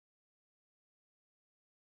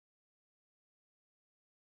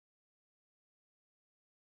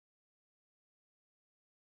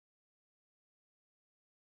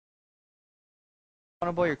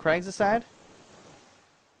About your Craigslist ad?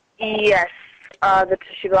 Yes. The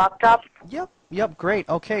Toshiba laptop? Yep, great.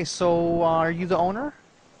 Okay, so are you the owner?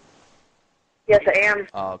 Yes, I am.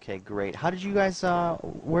 Okay, great. How did you guys,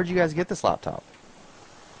 where'd you guys get this laptop?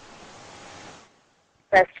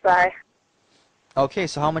 Best Buy. Okay,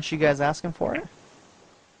 so how much you guys asking for it?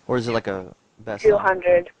 Or is it like a best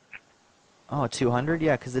 200. Oh, 200?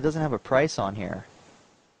 Yeah, because it doesn't have a price on here.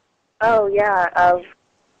 Oh, yeah.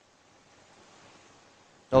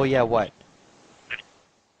 Oh, yeah, what?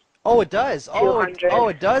 Oh, it does. Oh, 200.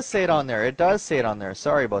 it does say it on there. It does say it on there.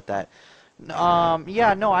 Sorry about that.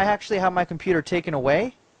 Yeah, no, I actually have my computer taken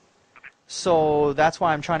away. So that's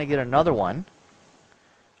why I'm trying to get another one.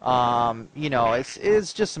 You know,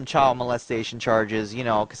 it's just some child molestation charges, you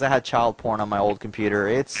know, because I had child porn on my old computer.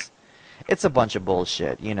 It's a bunch of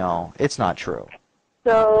bullshit, you know. It's not true.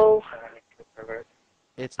 So,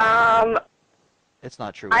 It's not, it's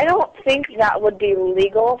not true. I don't think that would be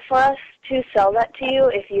legal for us to sell that to you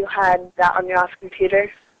if you had that on your last computer.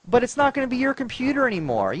 But it's not going to be your computer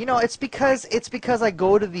anymore. You know, it's because I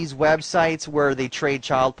go to these websites where they trade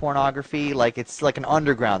child pornography, like it's like an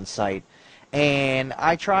underground site. And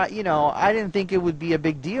I try, you know, I didn't think it would be a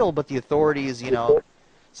big deal, but the authorities, you know,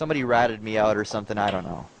 somebody ratted me out or something, I don't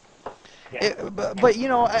know. But you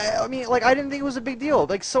know, I mean, like, I didn't think it was a big deal.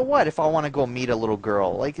 Like, so what if I want to go meet a little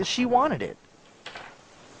girl? Like, she wanted it.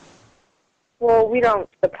 Well, we don't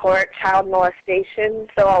support child molestation,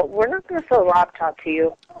 so we're not going to sell a laptop to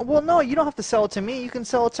you. Well, no, you don't have to sell it to me. You can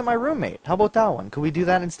sell it to my roommate. How about that one? Could we do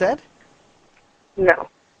that instead? No.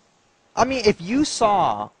 I mean, if you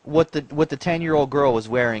saw what the 10-year-old girl was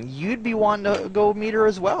wearing, you'd be wanting to go meet her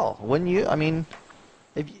as well, wouldn't you? I mean,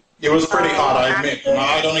 if you, it was pretty hot, I admit. Actually,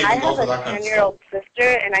 I don't even go for that I kind have a of 10-year-old stuff. sister,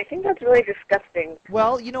 and I think that's really disgusting.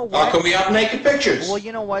 well, you know How what? come we have naked pictures? Well,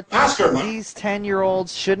 you know what? Ask her, man. These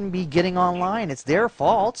 10-year-olds shouldn't be getting online. It's their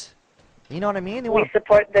fault. You know what I mean? They We want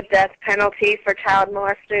support the death penalty for child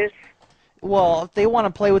molesters. well, if they want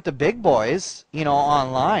to play with the big boys, you know,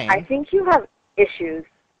 online. I think you have issues.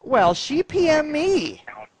 Well, she PM'd me.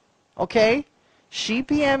 Okay? She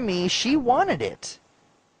PM'd me. She wanted it.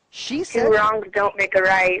 She said Two wrongs don't make a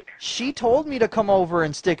right. she told me to come over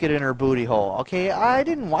and stick it in her booty hole. Okay? I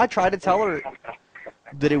didn't. I tried to tell her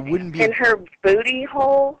that it wouldn't be In her booty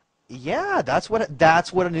hole? Yeah, that's what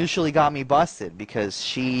initially got me busted because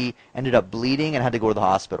she ended up bleeding and had to go to the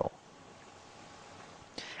hospital.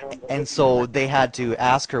 And so they had to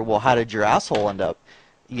ask her, "Well, how did your asshole end up?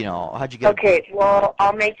 You know, how'd you get Okay, well,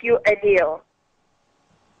 I'll make you a deal.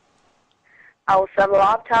 I will sell a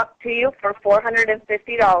laptop to you for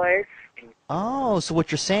 $450. Oh, so what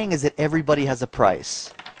you're saying is that everybody has a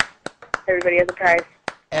price. Everybody has a price.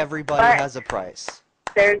 Everybody But has a price.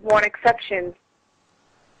 there's one exception.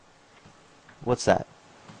 What's that?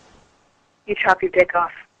 You chop your dick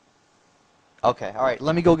off. Okay, all right.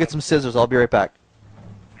 Let me go get some scissors. I'll be right back.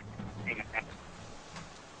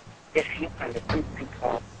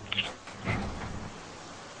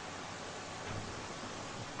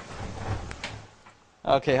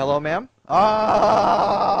 Okay, hello, ma'am.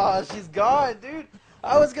 Ah, she's gone, dude.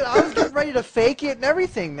 I was getting ready to fake it and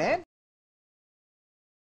everything, man.